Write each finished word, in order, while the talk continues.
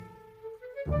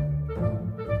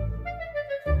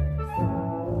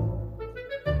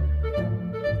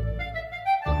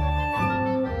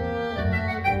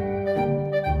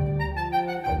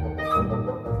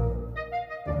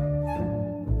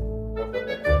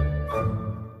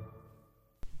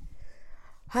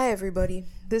Hi, everybody.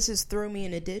 This is Throw Me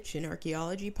in a Ditch, an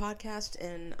archaeology podcast,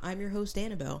 and I'm your host,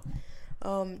 Annabelle.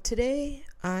 Today,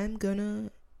 I'm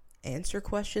gonna answer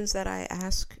questions that I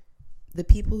ask the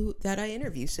people that I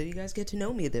interview, so you guys get to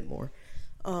know me a bit more.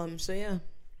 I'm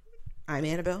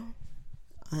Annabelle.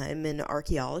 I'm an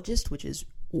archaeologist, which is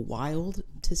wild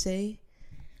to say.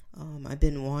 I've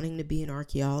been wanting to be an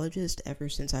archaeologist ever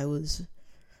since I was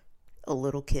a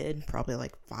little kid, probably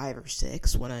like 5 or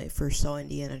 6, when I first saw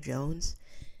Indiana Jones.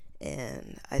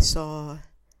 And I saw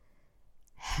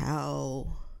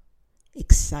how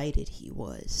excited he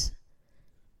was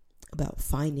about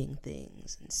finding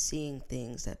things and seeing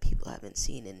things that people haven't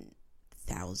seen in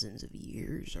thousands of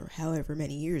years or however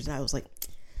many years. And I was like,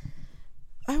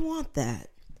 I want that.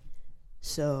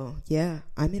 So, yeah,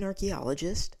 I'm an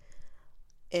archaeologist,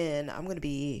 and I'm going to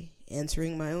be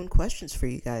answering my own questions for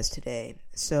you guys today.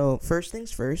 So, first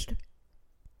things first,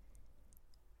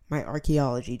 my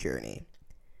archaeology journey.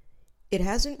 It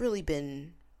hasn't really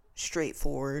been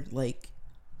straightforward like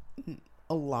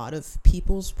a lot of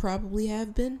people's probably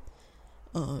have been.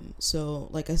 So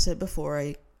like I said before,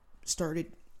 I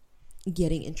started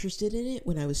getting interested in it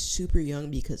when I was super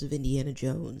young because of Indiana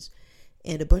Jones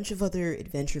and a bunch of other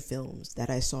adventure films that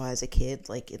I saw as a kid,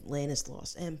 like Atlantis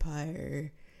Lost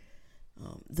Empire,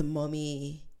 The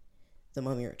Mummy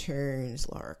Returns,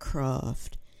 Lara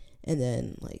Croft, and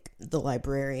then, like, The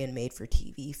Librarian made for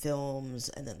TV films,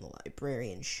 and then The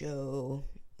Librarian show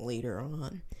later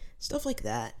on. Stuff like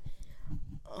that.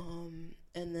 And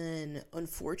then,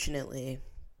 unfortunately,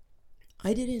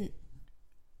 I didn't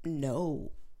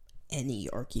know any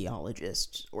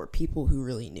archaeologists or people who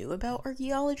really knew about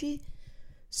archaeology.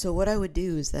 So what I would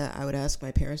do is that I would ask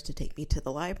my parents to take me to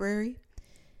the library.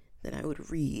 Then I would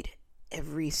read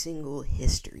every single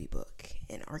history book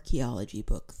and archaeology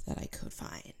book that I could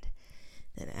find.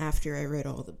 Then after I read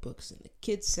all the books in the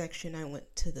kids section, I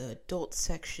went to the adult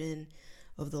section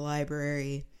of the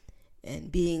library. And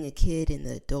being a kid in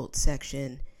the adult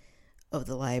section of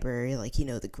the library, like,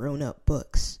 the grown-up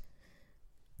books,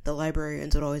 the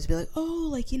librarians would always be like, oh,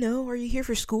 like, are you here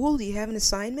for school? Do you have an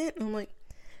assignment? And I'm like,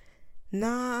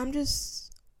 nah, I'm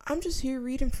just here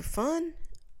reading for fun.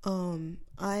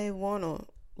 I want to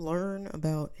learn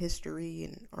about history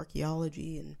and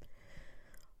archaeology and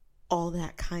all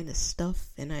that kind of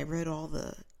stuff, and I read all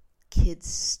the kids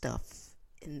stuff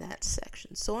in that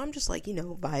section. So I'm just like,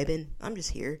 vibing. I'm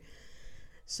just here.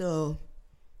 So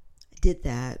I did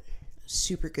that.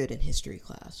 Super good in history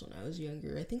class when I was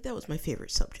younger. I think that was my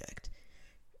favorite subject.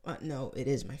 No, it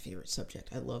is my favorite subject.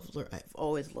 I've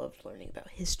always loved learning about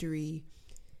history,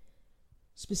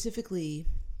 specifically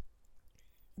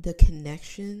the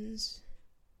connections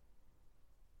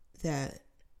that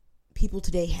people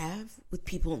today have with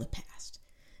people in the past.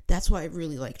 That's why I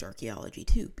really liked archaeology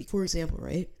too. For example,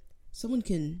 right? Someone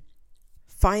can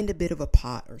find a bit of a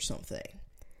pot or something,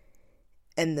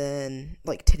 and then,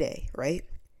 like today, right?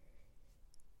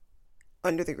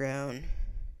 Under the ground,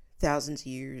 thousands of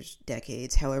years,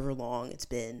 decades, however long it's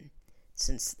been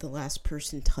since the last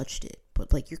person touched it.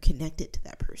 But, like, you're connected to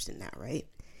that person now, right?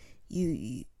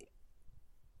 You're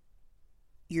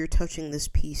touching this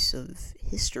piece of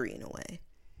history in a way.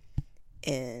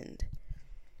 And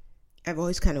I've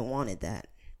always kind of wanted that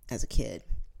as a kid.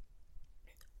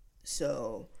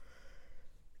 So,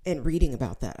 and reading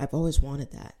about that, I've always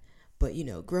wanted that. But,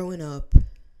 growing up,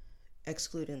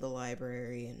 excluding the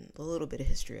library and a little bit of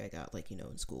history I got, like,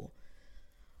 in school,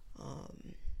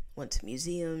 went to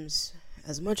museums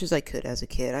as much as I could as a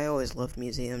kid. I always loved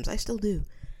museums. I still do.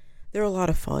 They're a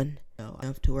lot of fun.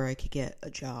 Enough to where I could get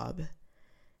a job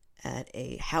at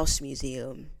a house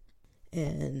museum,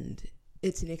 and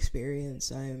it's an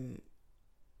experience I'm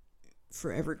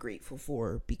forever grateful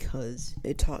for because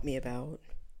it taught me about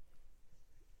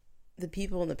the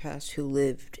people in the past who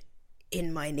lived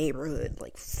in my neighborhood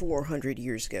like 400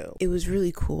 years ago. It was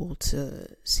really cool to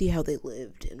see how they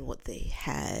lived and what they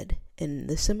had and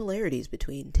the similarities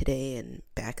between today and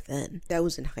back then. That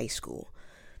was in high school.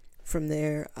 From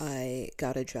there, I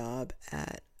got a job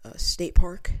at a state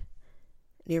park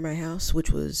near my house,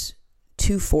 which was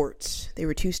 2 forts. They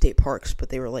were 2 state parks, but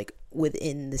they were like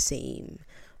within the same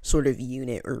sort of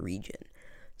unit or region.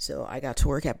 So I got to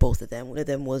work at both of them. One of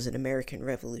them was an American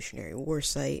Revolutionary War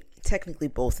site. Technically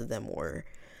both of them were,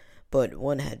 but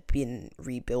one had been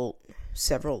rebuilt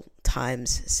several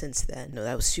times since then. No,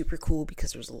 that was super cool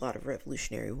because there was a lot of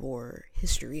Revolutionary War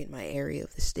history in my area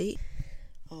of the state,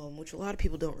 which a lot of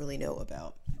people don't really know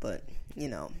about, but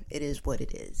it is what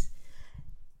it is.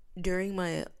 During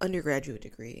my undergraduate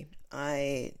degree,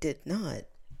 I did not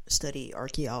study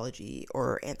archaeology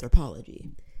or anthropology.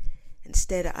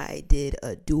 Instead, I did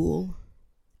a dual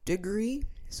degree,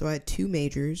 So I had two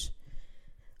majors.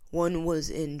 One was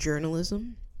in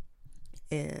journalism,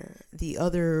 and the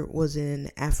other was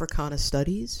in Africana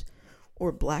Studies,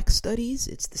 or Black Studies.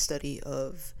 It's the study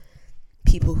of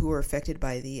people who were affected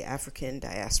by the African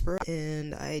diaspora,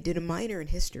 and I did a minor in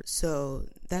history. So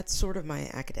that's sort of my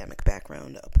academic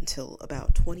background up until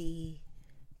about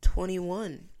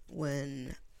 2021,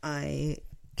 when I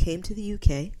came to the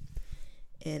UK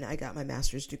and I got my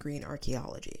master's degree in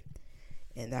archaeology.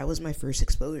 And that was my first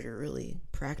exposure, really,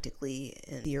 practically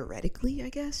and theoretically, I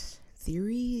guess,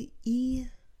 theory-y,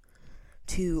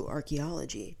 to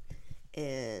archaeology.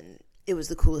 And it was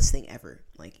the coolest thing ever.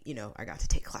 Like, you know, I got to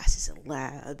take classes in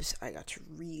labs. I got to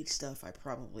read stuff I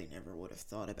probably never would have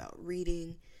thought about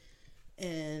reading.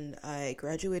 And I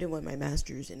graduated with my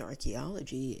master's in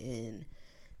archaeology in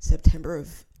September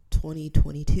of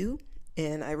 2022.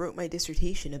 And I wrote my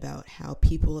dissertation about how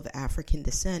people of African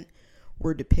descent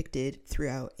were depicted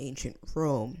throughout ancient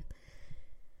Rome,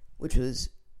 which was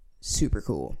super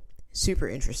cool, super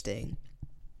interesting.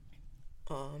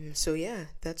 So yeah,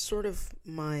 that's sort of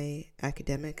my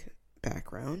academic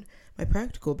background. My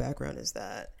practical background is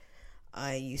that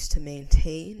I used to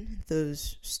maintain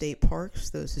those state parks,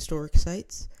 those historic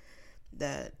sites,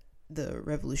 that the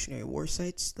Revolutionary War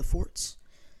sites, the forts,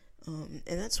 and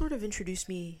that sort of introduced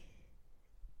me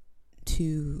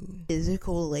to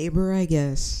physical labor, I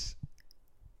guess,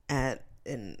 at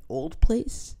an old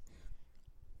place.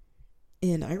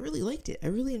 And I really liked it. I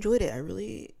really enjoyed it. I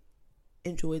really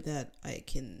enjoyed that I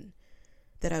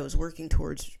was working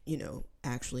towards, you know,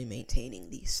 actually maintaining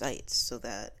these sites so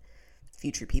that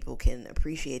future people can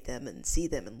appreciate them and see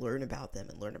them and learn about them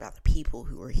and learn about the people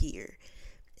who are here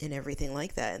and everything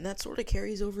like that. And that sort of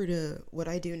carries over to what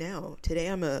I do now. Today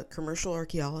I'm a commercial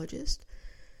archaeologist,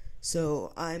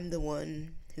 so I'm the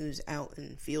one who's out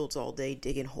in fields all day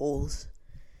digging holes,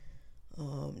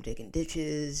 digging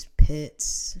ditches,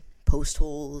 pits, post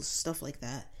holes, stuff like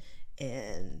that.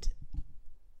 And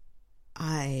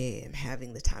I am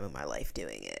having the time of my life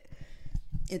doing it.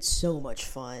 It's so much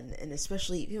fun, and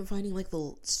especially, you know, finding like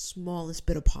the smallest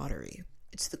bit of pottery.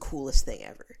 It's the coolest thing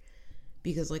ever.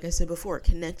 Because like I said before, it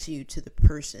connects you to the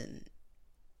person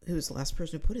who was the last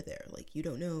person to put it there. Like, you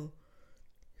don't know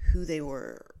who they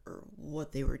were or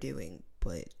what they were doing,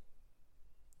 but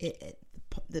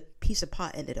the piece of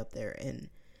pot ended up there, and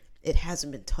it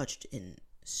hasn't been touched in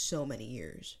so many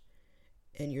years.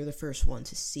 And you're the first one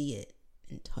to see it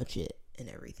and touch it and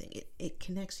everything. It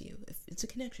connects you. If it's a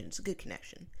connection, it's a good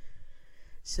connection.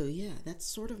 So yeah, that's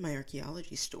sort of my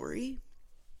archaeology story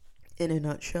in a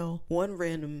nutshell. One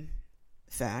random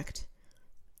fact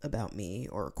about me,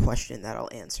 or a question that I'll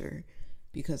answer,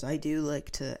 because I do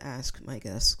like to ask my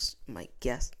guests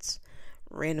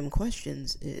random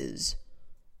questions, is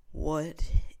what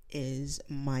is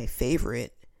my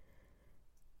favorite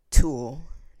tool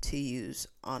to use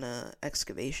on a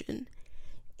excavation?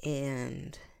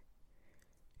 And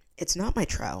it's not my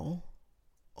trowel,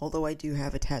 although I do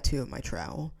have a tattoo of my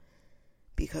trowel,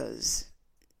 because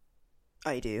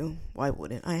I do. Why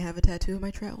wouldn't I have a tattoo of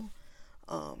my trowel?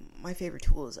 My favorite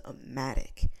tool is a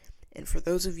mattock. And for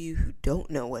those of you who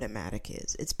don't know what a mattock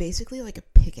is, it's basically like a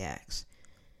pickaxe,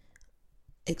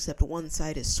 except one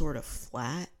side is sort of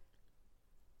flat,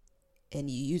 and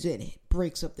you use it and it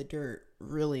breaks up the dirt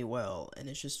really well, and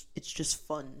it's just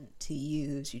fun to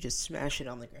use. You just smash it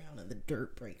on the ground and the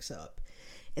dirt breaks up.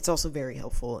 It's also very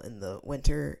helpful in the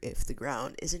winter if the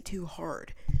ground isn't too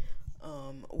hard.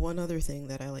 One other thing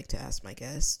that I like to ask my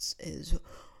guests is,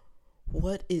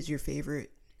 what is your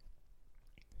favorite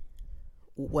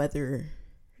weather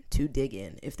to dig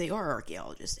in if they are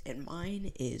archaeologists? And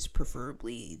mine is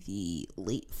preferably the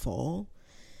late fall,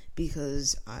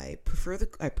 because I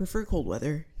prefer cold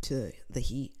weather to the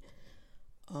heat.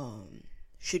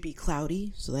 Should be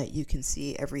cloudy so that you can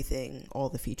see everything, all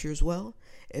the features well,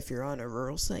 if you're on a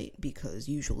rural site, because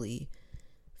usually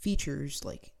features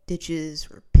like ditches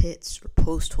or pits or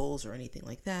post holes or anything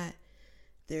like that,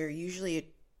 they're usually a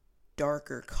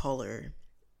darker color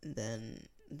than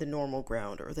the normal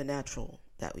ground, or the natural,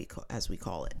 that we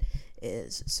call it,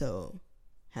 is. So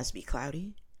has to be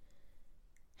cloudy,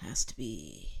 has to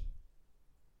be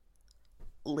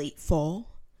late fall,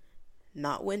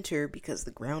 not winter, because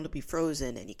the ground will be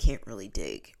frozen and you can't really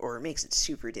dig, or it makes it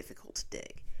super difficult to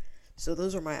dig. So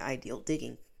those are my ideal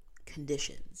digging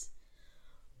conditions.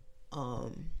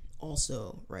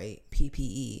 Also, right,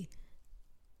 PPE,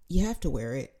 you have to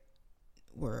wear it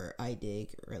where I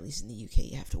dig, or at least in the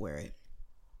UK, you have to wear it.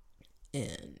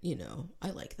 And, you know,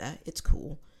 I like that. It's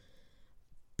cool.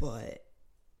 But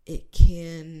it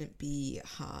can be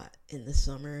hot in the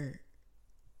summer.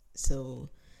 So,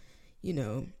 you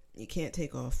know, You can't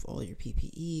take off all your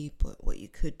PPE, but what you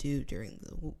could do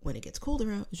when it gets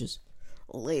colder out is just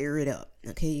layer it up.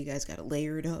 Okay, you guys gotta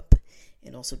layer it up.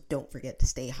 And also don't forget to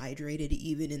stay hydrated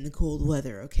even in the cold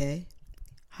weather, okay?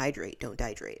 Hydrate, don't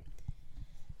dehydrate.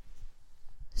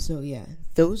 So yeah,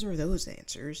 those are those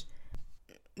answers.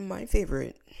 My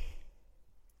favorite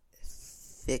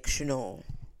fictional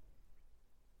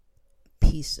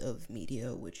piece of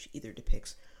media which either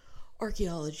depicts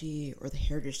archaeology or the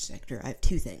heritage sector, I have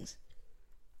two things.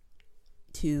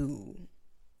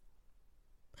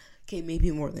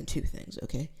 Maybe more than two things,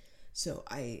 okay? So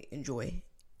I enjoy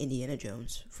Indiana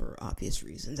Jones for obvious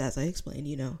reasons. As I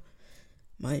explained,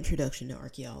 my introduction to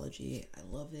archaeology. I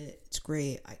love it. It's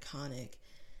great, iconic.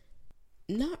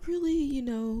 Not really,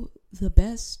 the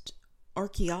best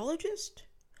archaeologist.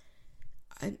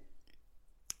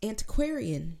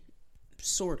 Antiquarian,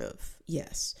 sort of,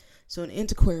 yes. So an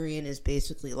antiquarian is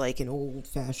basically like an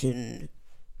old-fashioned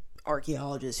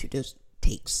archaeologist who just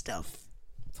takes stuff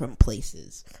from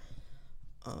places.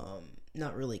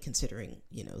 Not really considering,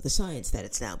 the science that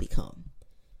it's now become.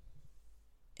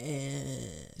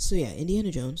 And so yeah,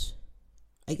 Indiana Jones.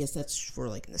 I guess that's for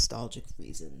like nostalgic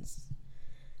reasons.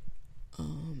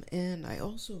 And I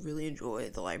also really enjoy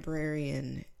The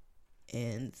Librarian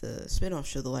and the spin-off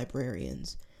show The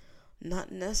Librarians.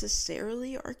 Not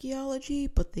necessarily archaeology,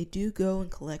 but they do go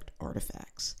and collect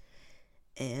artifacts.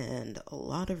 And a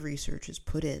lot of research is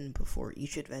put in before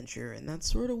each adventure, and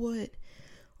that's sort of what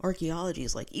archaeology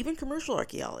is like. Even commercial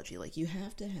archaeology, like you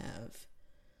have to have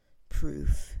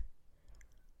proof,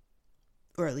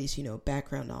 or at least,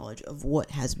 background knowledge of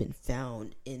what has been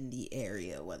found in the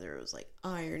area, whether it was like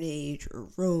Iron Age or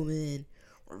Roman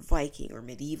or Viking or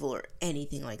medieval or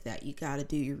anything like that. You gotta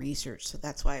do your research. So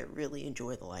that's why I really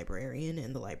enjoy The Librarian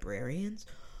and The Librarians.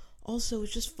 Also,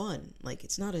 it's just fun. Like,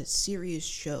 it's not a serious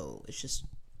show. It's just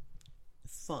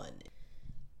fun.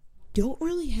 Don't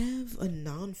really have a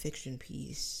non-fiction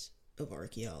piece of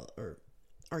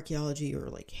archaeology or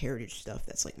like heritage stuff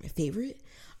that's like my favorite.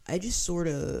 I just sort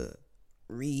of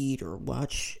read or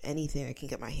watch anything I can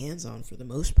get my hands on for the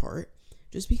most part,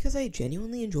 just because I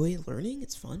genuinely enjoy learning.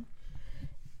 It's fun.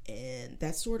 And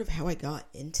that's sort of how I got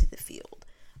into the field.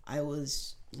 I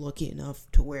was lucky enough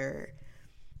to where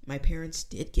my parents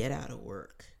did get out of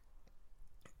work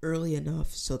early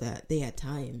enough so that they had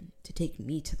time to take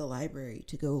me to the library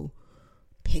to go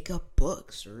pick up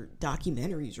books or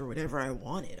documentaries or whatever I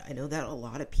wanted. I know that a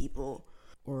lot of people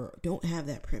don't have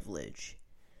that privilege,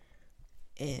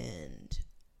 and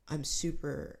I'm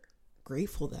super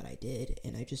grateful that I did,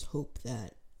 and I just hope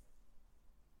that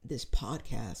this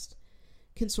podcast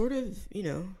can sort of,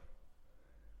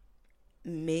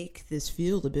 make this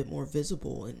field a bit more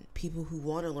visible, and people who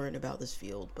want to learn about this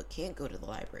field but can't go to the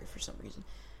library for some reason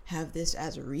have this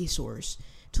as a resource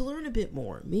to learn a bit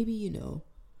more. Maybe,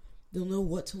 they'll know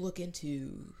what to look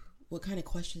into, what kind of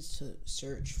questions to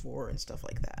search for, and stuff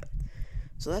like that.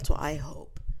 So that's what I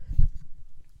hope.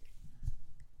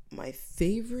 My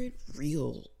favorite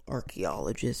real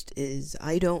archaeologist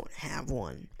I don't have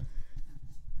one,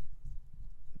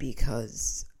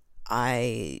 because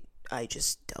I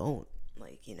just don't.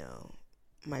 Like,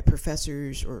 my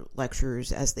professors or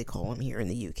lecturers, as they call them here in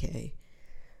the UK,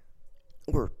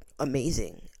 were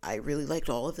amazing. I really liked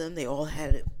all of them. They all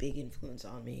had a big influence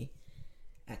on me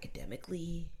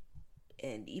academically,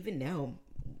 and even now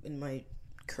in my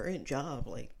current job,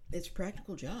 like, it's a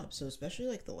practical job, so especially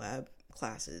like the lab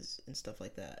classes and stuff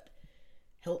like that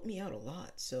helped me out a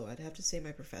lot. So I'd have to say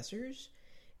my professors,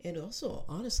 and also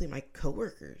honestly my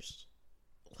coworkers.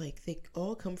 Like, they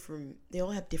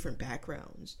all have different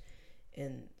backgrounds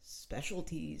and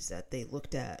specialties that they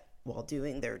looked at while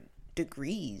doing their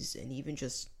degrees, and even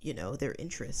just, their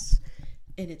interests.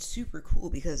 And it's super cool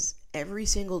because every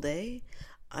single day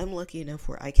I'm lucky enough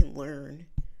where I can learn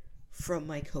from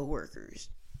my coworkers.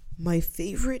 My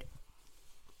favorite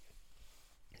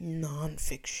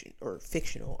non-fiction or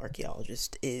fictional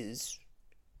archaeologist is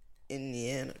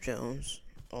Indiana Jones,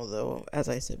 although, as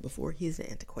I said before, he's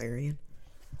an antiquarian.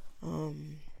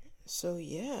 So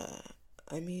yeah,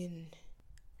 I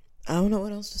don't know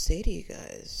what else to say to you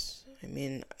guys.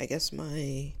 I guess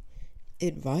my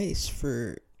advice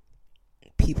for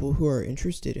people who are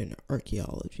interested in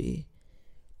archaeology,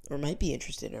 or might be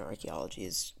interested in archaeology,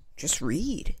 is just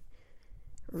read.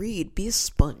 Be a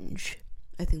sponge.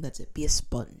 I think that's it. Be a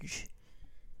sponge.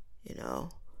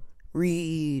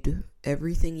 Read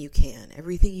everything you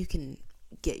can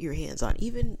get your hands on.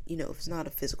 Even, if it's not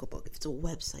a physical book, if it's a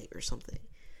website or something,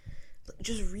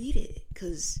 just read it,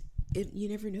 because you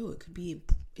never know. It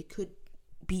could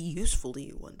be useful to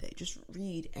you one day. Just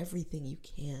read everything you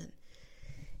can.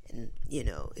 And,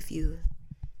 if you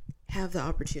have the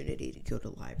opportunity to go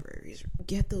to libraries,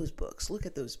 get those books, look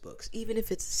at those books, even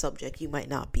if it's a subject you might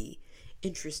not be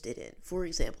interested in. For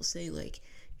example, say like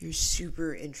you're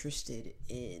super interested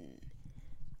in,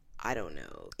 I don't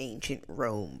know, ancient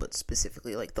Rome, but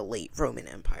specifically like the late Roman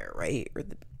Empire, right? Or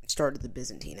the start of the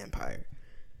Byzantine Empire.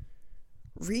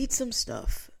 Read some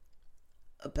stuff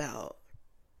about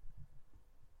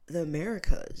the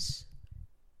Americas,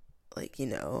 like, you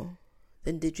know, the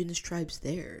indigenous tribes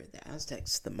there, the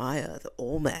Aztecs, the Maya, the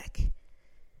Olmec,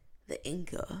 the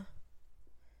Inca.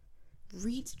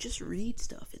 Just read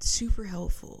stuff. It's super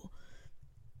helpful.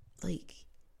 Like,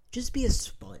 just be a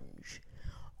sponge.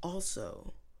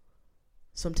 Also,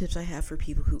 some tips I have for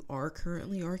people who are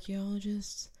currently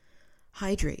archaeologists: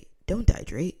 hydrate. Don't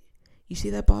dehydrate. You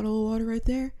see that bottle of water right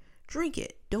there? Drink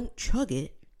it. Don't chug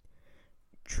it.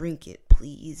 Drink it,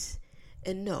 please.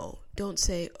 And no, don't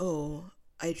say, oh,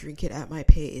 I drink it at my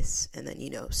pace, and then, you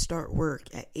know, start work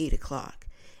at 8 o'clock.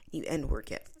 You end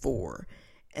work at 4.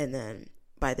 And then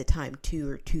by the time 2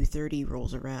 or 2:30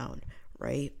 rolls around,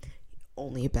 right,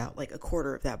 only about like a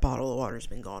quarter of that bottle of water's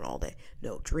been gone all day.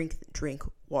 No, drink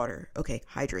water. Okay,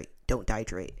 hydrate. Don't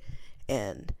dehydrate.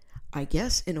 And I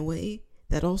guess in a way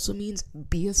that also means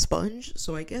be a sponge.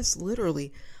 So I guess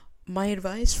literally my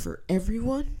advice for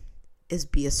everyone is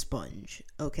be a sponge,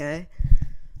 okay?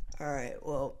 Alright,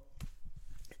 well,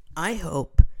 I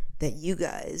hope that you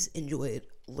guys enjoyed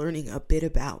learning a bit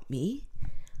about me.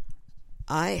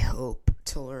 I hope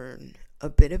to learn a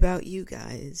bit about you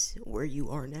guys, where you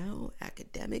are now,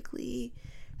 academically,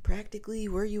 practically,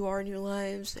 where you are in your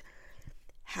lives,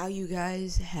 how you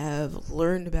guys have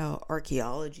learned about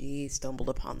archaeology, stumbled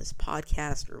upon this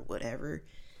podcast or whatever,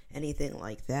 anything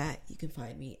like that. You can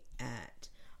find me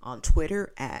on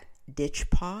Twitter at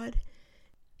DitchPod.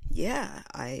 Yeah,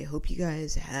 I hope you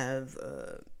guys have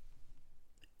a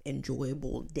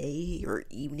enjoyable day or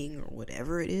evening or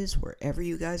whatever it is, wherever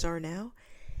you guys are now.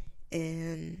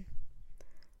 And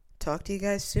talk to you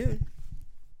guys soon.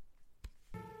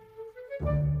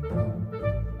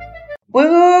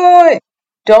 Wait.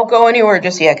 Don't go anywhere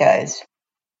just yet, guys.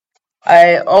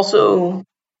 I also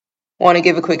want to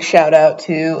give a quick shout out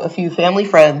to a few family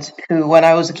friends who, when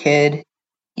I was a kid,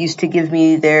 used to give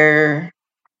me their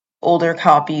older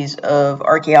copies of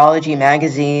Archaeology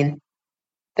magazine.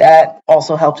 That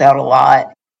also helped out a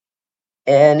lot.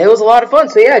 And it was a lot of fun.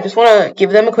 So yeah, I just want to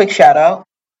give them a quick shout out,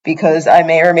 because I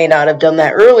may or may not have done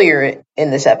that earlier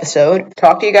in this episode.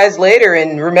 Talk to you guys later,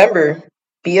 and remember,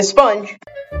 be a sponge.